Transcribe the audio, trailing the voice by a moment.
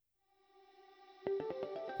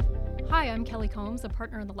Hi, I'm Kelly Combs, a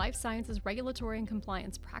partner in the Life Sciences Regulatory and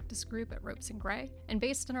Compliance Practice Group at Ropes & Gray, and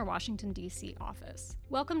based in our Washington, D.C. office.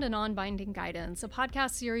 Welcome to Non-Binding Guidance, a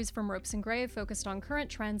podcast series from Ropes & Gray focused on current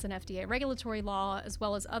trends in FDA regulatory law, as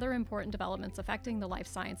well as other important developments affecting the life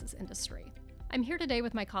sciences industry. I'm here today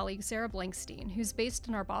with my colleague Sarah Blankstein, who's based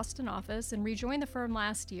in our Boston office and rejoined the firm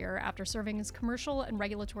last year after serving as commercial and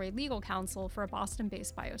regulatory legal counsel for a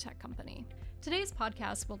Boston-based biotech company. Today's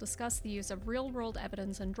podcast will discuss the use of real-world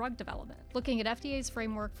evidence in drug development, looking at FDA's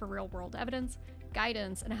framework for real-world evidence,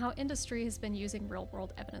 guidance, and how industry has been using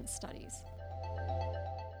real-world evidence studies.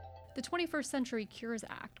 The 21st Century Cures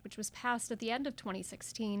Act, which was passed at the end of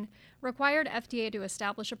 2016, required FDA to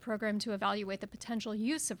establish a program to evaluate the potential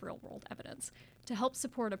use of real-world evidence, to help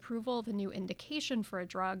support approval of a new indication for a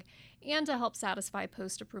drug, and to help satisfy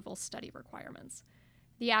post-approval study requirements.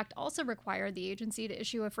 The Act also required the agency to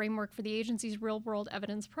issue a framework for the agency's real-world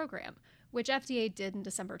evidence program, which FDA did in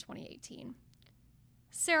December 2018.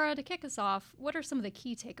 Sarah, to kick us off, what are some of the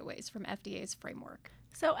key takeaways from FDA's framework?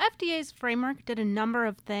 So FDA's framework did a number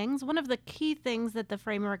of things. One of the key things that the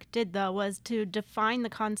framework did, though, was to define the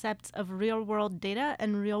concepts of real-world data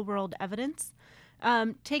and real-world evidence,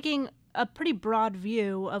 taking a pretty broad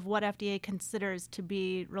view of what FDA considers to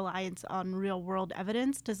be reliance on real-world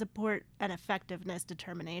evidence to support an effectiveness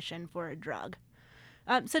determination for a drug.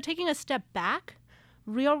 So taking a step back,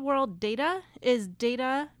 real-world data is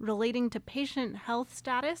data relating to patient health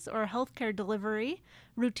status or healthcare delivery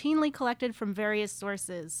routinely collected from various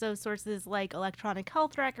sources. So sources like electronic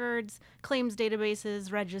health records, claims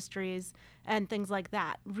databases, registries, and things like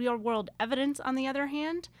that. Real-world evidence, on the other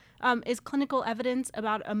hand, is clinical evidence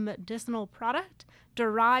about a medicinal product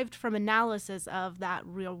derived from analysis of that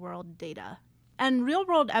real-world data. And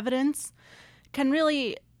real-world evidence can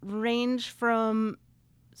really range from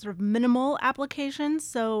sort of minimal applications,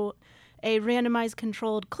 so a randomized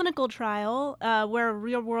controlled clinical trial where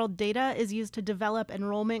real-world data is used to develop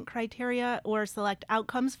enrollment criteria or select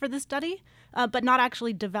outcomes for the study, but not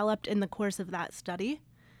actually developed in the course of that study.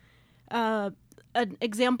 An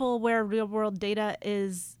example where real-world data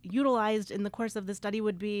is utilized in the course of the study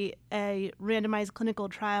would be a randomized clinical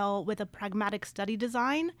trial with a pragmatic study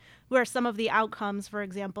design, where some of the outcomes, for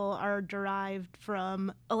example, are derived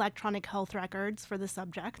from electronic health records for the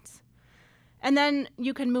subjects. And then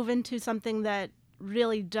you can move into something that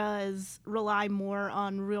really does rely more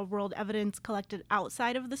on real-world evidence collected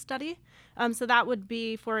outside of the study. So that would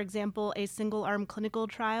be, for example, a single-arm clinical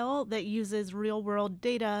trial that uses real-world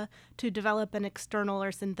data to develop an external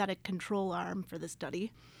or synthetic control arm for the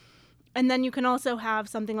study. And then you can also have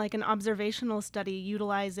something like an observational study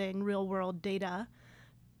utilizing real-world data,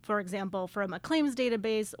 for example, from a claims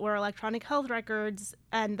database or electronic health records,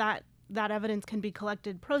 and that evidence can be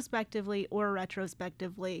collected prospectively or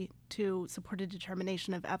retrospectively to support a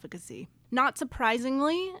determination of efficacy. Not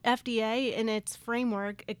surprisingly, FDA in its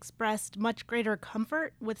framework expressed much greater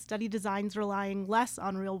comfort with study designs relying less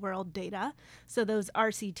on real-world data, so those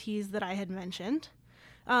RCTs that I had mentioned.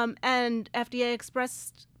 And FDA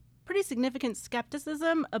expressed pretty significant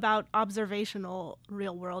skepticism about observational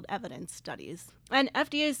real-world evidence studies. And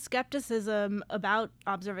FDA's skepticism about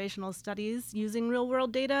observational studies using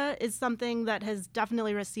real-world data is something that has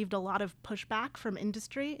definitely received a lot of pushback from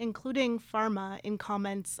industry, including pharma, in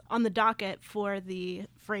comments on the docket for the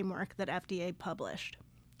framework that FDA published.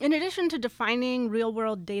 In addition to defining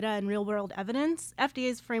real-world data and real-world evidence,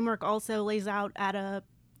 FDA's framework also lays out at a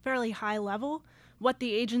fairly high level what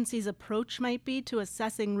the agency's approach might be to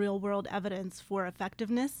assessing real-world evidence for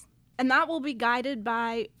effectiveness. And that will be guided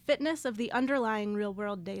by fitness of the underlying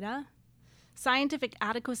real-world data, scientific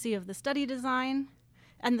adequacy of the study design,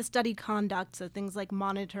 and the study conduct, so things like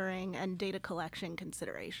monitoring and data collection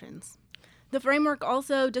considerations. The framework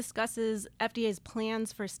also discusses FDA's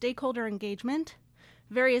plans for stakeholder engagement,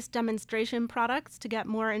 various demonstration products to get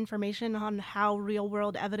more information on how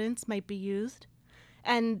real-world evidence might be used,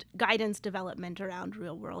 and guidance development around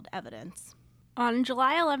real-world evidence. On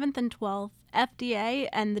July 11th and 12th, FDA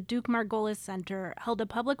and the Duke Margolis Center held a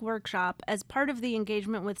public workshop as part of the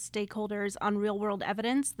engagement with stakeholders on real-world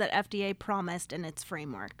evidence that FDA promised in its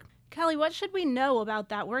framework. Kelly, what should we know about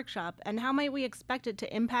that workshop, and how might we expect it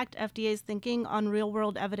to impact FDA's thinking on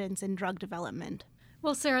real-world evidence in drug development?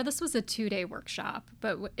 Well, Sarah, this was a 2-day workshop,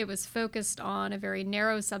 but it was focused on a very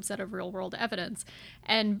narrow subset of real-world evidence.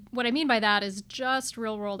 And what I mean by that is just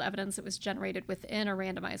real-world evidence that was generated within a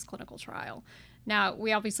randomized clinical trial. Now,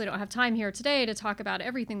 we obviously don't have time here today to talk about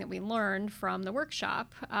everything that we learned from the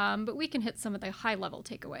workshop, but we can hit some of the high-level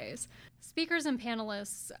takeaways. Speakers and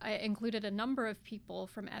panelists included a number of people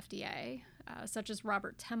from FDA, such as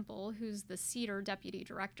Robert Temple, who's the CDER Deputy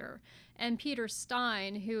Director, and Peter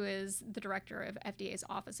Stein, who is the Director of FDA's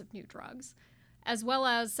Office of New Drugs, as well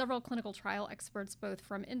as several clinical trial experts both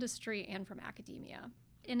from industry and from academia.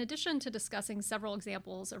 In addition to discussing several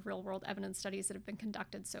examples of real-world evidence studies that have been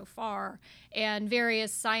conducted so far and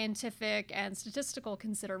various scientific and statistical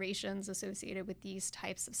considerations associated with these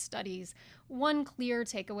types of studies, one clear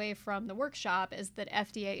takeaway from the workshop is that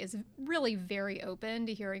FDA is really very open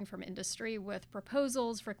to hearing from industry with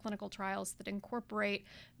proposals for clinical trials that incorporate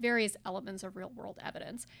various elements of real-world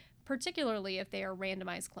evidence, particularly if they are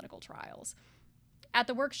randomized clinical trials. At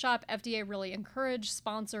the workshop, FDA really encouraged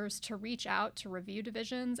sponsors to reach out to review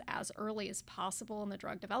divisions as early as possible in the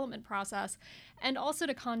drug development process, and also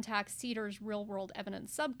to contact CDER's Real-World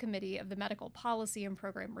Evidence Subcommittee of the Medical Policy and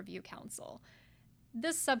Program Review Council.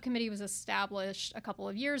 This subcommittee was established a couple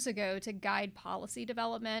of years ago to guide policy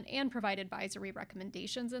development and provide advisory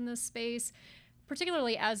recommendations in this space,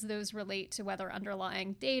 particularly as those relate to whether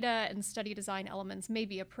underlying data and study design elements may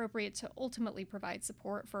be appropriate to ultimately provide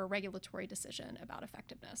support for a regulatory decision about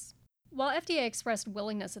effectiveness. While FDA expressed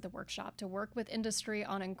willingness at the workshop to work with industry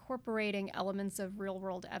on incorporating elements of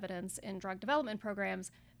real-world evidence in drug development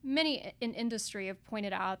programs, many in industry have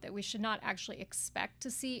pointed out that we should not actually expect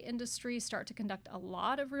to see industry start to conduct a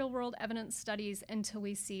lot of real-world evidence studies until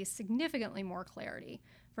we see significantly more clarity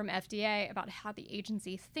from FDA about how the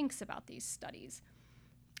agency thinks about these studies.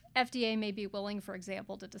 FDA may be willing, for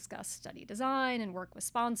example, to discuss study design and work with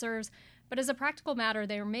sponsors, but as a practical matter,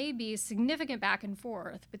 there may be significant back and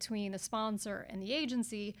forth between the sponsor and the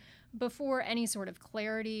agency before any sort of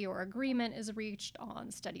clarity or agreement is reached on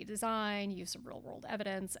study design, use of real-world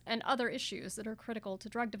evidence, and other issues that are critical to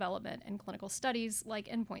drug development and clinical studies like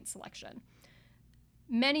endpoint selection.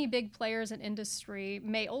 Many big players in industry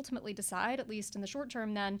may ultimately decide, at least in the short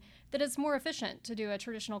term then, that it's more efficient to do a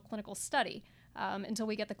traditional clinical study until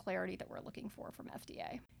we get the clarity that we're looking for from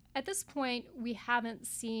FDA. At this point, we haven't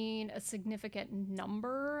seen a significant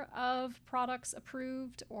number of products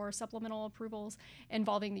approved or supplemental approvals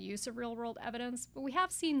involving the use of real-world evidence, but we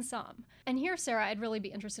have seen some. And here, Sarah, I'd really be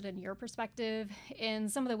interested in your perspective in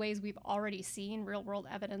some of the ways we've already seen real-world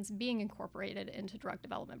evidence being incorporated into drug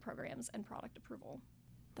development programs and product approval.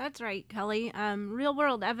 That's right, Kelly.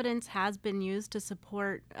 Real-world evidence has been used to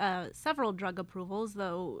support several drug approvals,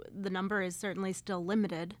 though the number is certainly still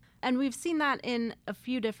limited. And we've seen that in a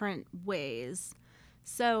few different ways.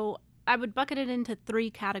 So I would bucket it into three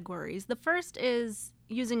categories. The first is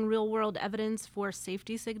using real-world evidence for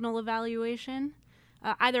safety signal evaluation,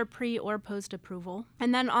 either pre or post-approval.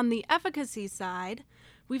 And then on the efficacy side,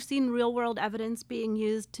 we've seen real-world evidence being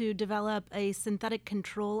used to develop a synthetic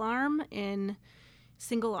control arm in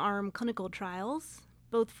single-arm clinical trials,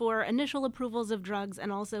 both for initial approvals of drugs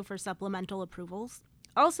and also for supplemental approvals.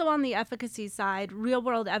 Also on the efficacy side,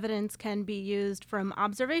 real-world evidence can be used from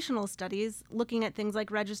observational studies, looking at things like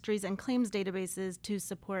registries and claims databases to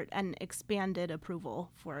support an expanded approval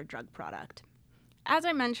for a drug product. As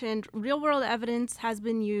I mentioned, real-world evidence has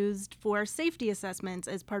been used for safety assessments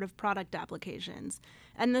as part of product applications,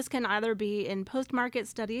 and this can either be in post-market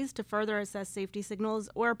studies to further assess safety signals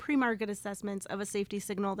or pre-market assessments of a safety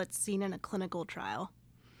signal that's seen in a clinical trial.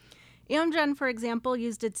 Amgen, for example,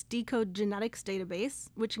 used its Decode Genetics database,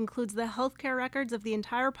 which includes the healthcare records of the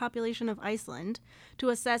entire population of Iceland, to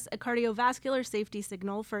assess a cardiovascular safety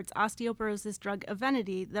signal for its osteoporosis drug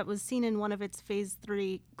Evenity that was seen in one of its phase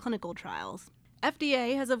 3 clinical trials.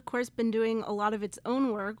 FDA has, of course, been doing a lot of its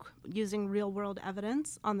own work using real-world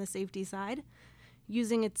evidence on the safety side,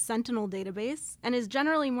 using its Sentinel database, and is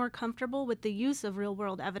generally more comfortable with the use of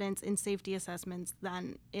real-world evidence in safety assessments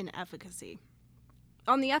than in efficacy.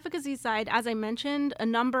 On the efficacy side, as I mentioned, a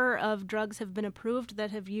number of drugs have been approved that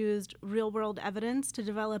have used real-world evidence to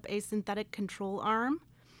develop a synthetic control arm.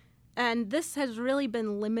 And this has really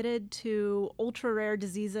been limited to ultra-rare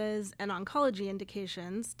diseases and oncology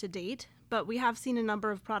indications to date, but we have seen a number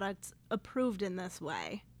of products approved in this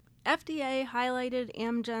way. FDA highlighted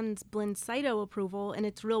Amgen's Blincyto approval in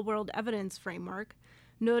its real-world evidence framework,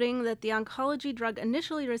 noting that the oncology drug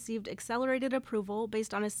initially received accelerated approval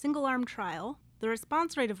based on a single-arm trial, the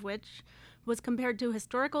response rate of which was compared to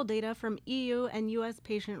historical data from EU and US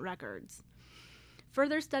patient records.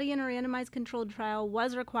 Further study in a randomized controlled trial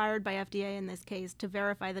was required by FDA in this case to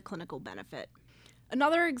verify the clinical benefit.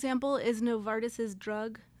 Another example is Novartis's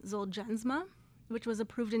drug Zolgensma, which was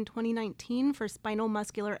approved in 2019 for spinal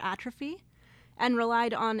muscular atrophy and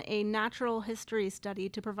relied on a natural history study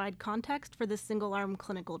to provide context for the single-arm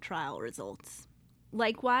clinical trial results.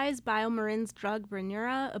 Likewise, BioMarin's drug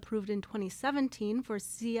Brineura, approved in 2017 for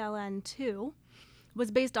CLN2,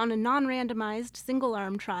 was based on a non-randomized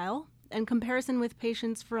single-arm trial and comparison with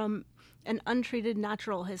patients from an untreated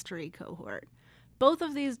natural history cohort. Both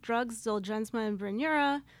of these drugs, Zolgensma and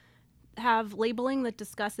Brineura, have labeling that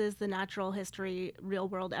discusses the natural history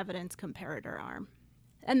real-world evidence comparator arm.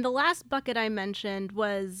 And the last bucket I mentioned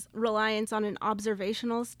was reliance on an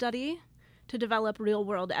observational study to develop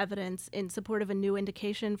real-world evidence in support of a new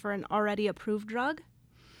indication for an already approved drug.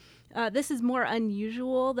 This is more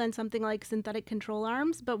unusual than something like synthetic control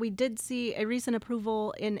arms, but we did see a recent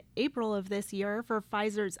approval in April of this year for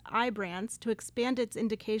Pfizer's Ibrance to expand its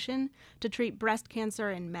indication to treat breast cancer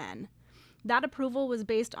in men. That approval was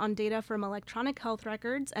based on data from electronic health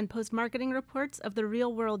records and post-marketing reports of the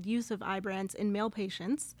real-world use of Ibrance in male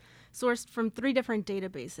patients, sourced from 3 different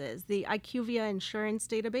databases: the IQVIA Insurance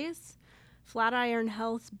Database, Flatiron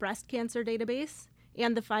Health's Breast Cancer Database,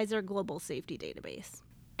 and the Pfizer Global Safety Database.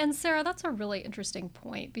 And Sarah, that's a really interesting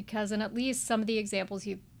point, because in at least some of the examples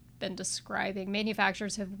you've been describing,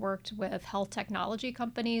 manufacturers have worked with health technology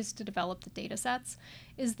companies to develop the data sets.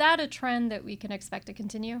 Is that a trend that we can expect to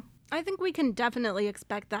continue? I think we can definitely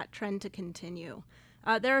expect that trend to continue.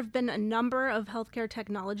 There have been a number of healthcare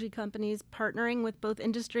technology companies partnering with both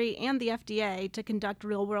industry and the FDA to conduct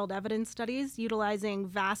real-world evidence studies utilizing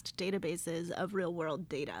vast databases of real-world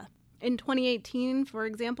data. In 2018, for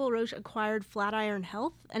example, Roche acquired Flatiron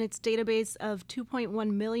Health and its database of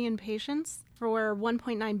 2.1 million patients for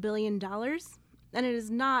 $1.9 billion. And it is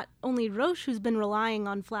not only Roche who's been relying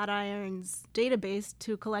on Flatiron's database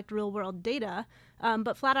to collect real-world data,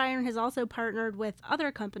 but Flatiron has also partnered with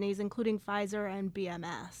other companies, including Pfizer and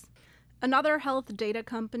BMS. Another health data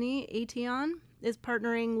company, Aetion, is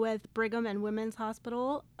partnering with Brigham and Women's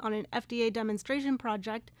Hospital on an FDA demonstration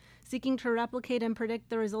project seeking to replicate and predict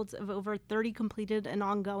the results of over 30 completed and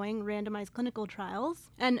ongoing randomized clinical trials.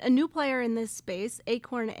 And a new player in this space,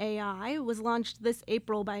 Acorn AI, was launched this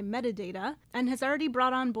April by Medidata and has already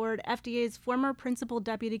brought on board FDA's former Principal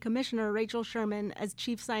Deputy Commissioner Rachel Sherman as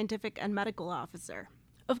Chief Scientific and Medical Officer.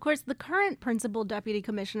 Of course, the current Principal Deputy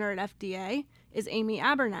Commissioner at FDA is Amy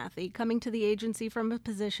Abernathy, coming to the agency from a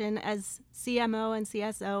position as CMO and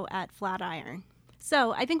CSO at Flatiron.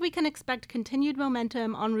 So I think we can expect continued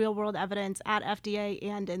momentum on real-world evidence at FDA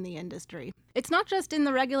and in the industry. It's not just in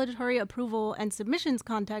the regulatory approval and submissions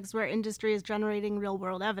context where industry is generating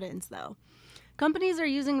real-world evidence, though. Companies are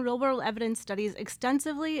using real-world evidence studies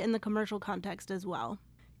extensively in the commercial context as well.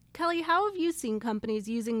 Kelly, how have you seen companies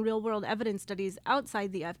using real-world evidence studies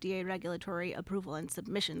outside the FDA regulatory approval and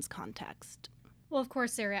submissions context? Well, of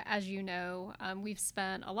course, Sarah, as you know, we've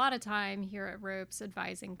spent a lot of time here at Ropes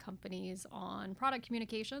advising companies on product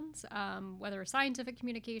communications, whether scientific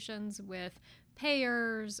communications with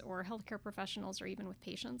payers or healthcare professionals or even with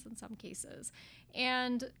patients in some cases.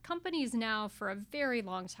 And companies now for a very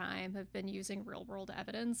long time have been using real-world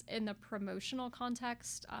evidence in the promotional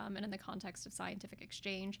context and in the context of scientific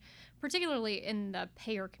exchange, particularly in the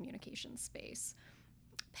payer communication space.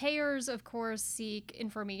 Payers, of course, seek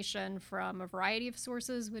information from a variety of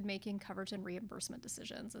sources when making coverage and reimbursement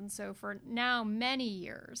decisions. And so for now many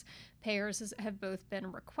years, payers have both been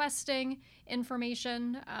requesting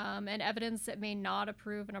information and evidence that may not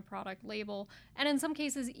approve in a product label, and in some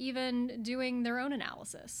cases even doing their own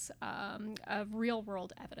analysis of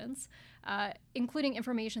real-world evidence, including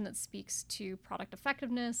information that speaks to product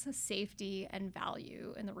effectiveness, safety, and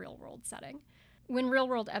value in the real-world setting. When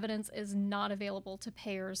real-world evidence is not available to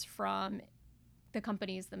payers from the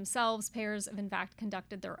companies themselves, payers have in fact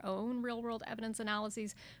conducted their own real-world evidence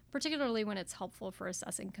analyses, particularly when it's helpful for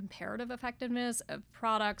assessing comparative effectiveness of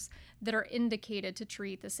products that are indicated to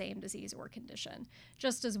treat the same disease or condition.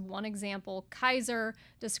 Just as one example, Kaiser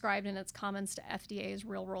described in its comments to FDA's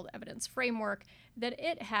real-world evidence framework that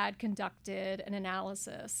it had conducted an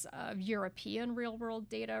analysis of European real-world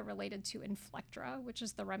data related to Inflectra, which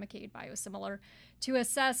is the Remicade biosimilar, to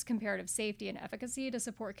assess comparative safety and efficacy to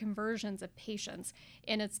support conversions of patients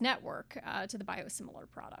in its network to the biosimilar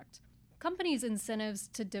product. Companies' incentives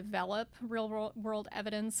to develop real-world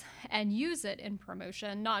evidence and use it in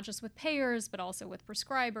promotion, not just with payers, but also with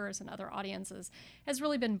prescribers and other audiences, has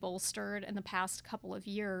really been bolstered in the past couple of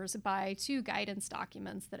years by 2 guidance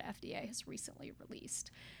documents that FDA has recently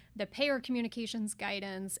released. The Payer Communications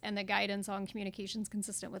Guidance and the Guidance on Communications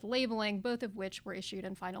Consistent with Labeling, both of which were issued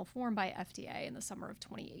in final form by FDA in the summer of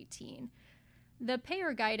 2018. The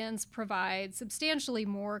payer guidance provides substantially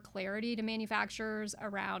more clarity to manufacturers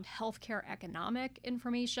around healthcare economic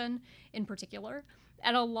information in particular,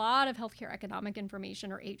 and a lot of healthcare economic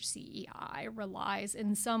information, or HCEI, relies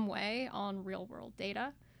in some way on real-world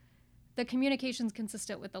data. The communications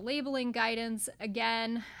consistent with the labeling guidance,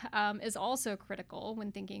 again, is also critical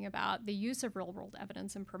when thinking about the use of real-world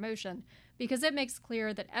evidence in promotion, because it makes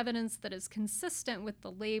clear that evidence that is consistent with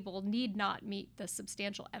the label need not meet the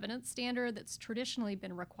substantial evidence standard that's traditionally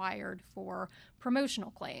been required for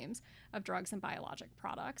promotional claims of drugs and biologic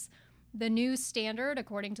products. The new standard,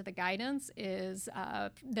 according to the guidance, is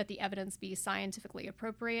that the evidence be scientifically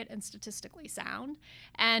appropriate and statistically sound.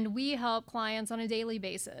 And we help clients on a daily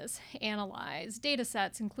basis analyze data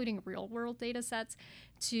sets, including real-world data sets,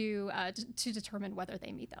 to determine whether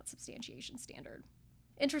they meet that substantiation standard.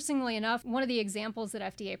 Interestingly enough, one of the examples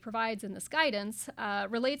that FDA provides in this guidance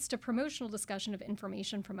relates to promotional discussion of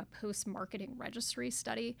information from a post-marketing registry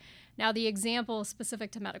study. Now, the example is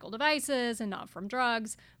specific to medical devices and not from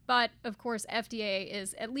drugs, but of course, FDA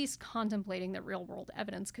is at least contemplating that real-world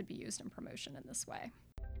evidence could be used in promotion in this way.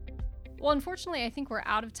 Well, unfortunately, I think we're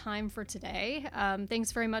out of time for today.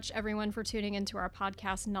 Thanks very much, everyone, for tuning into our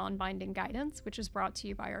podcast, Non-Binding Guidance, which is brought to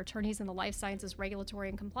you by our attorneys in the life sciences regulatory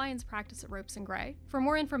and compliance practice at Ropes & Gray. For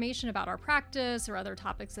more information about our practice or other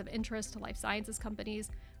topics of interest to life sciences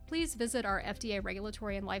companies, please visit our FDA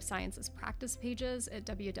regulatory and life sciences practice pages at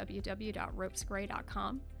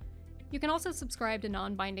www.ropesgray.com. You can also subscribe to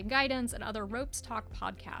Non-Binding Guidance and other Ropes Talk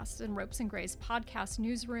podcasts in Ropes & Gray's podcast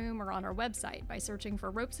newsroom or on our website by searching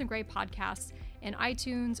for Ropes & Gray podcasts in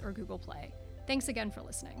iTunes or Google Play. Thanks again for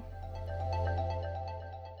listening.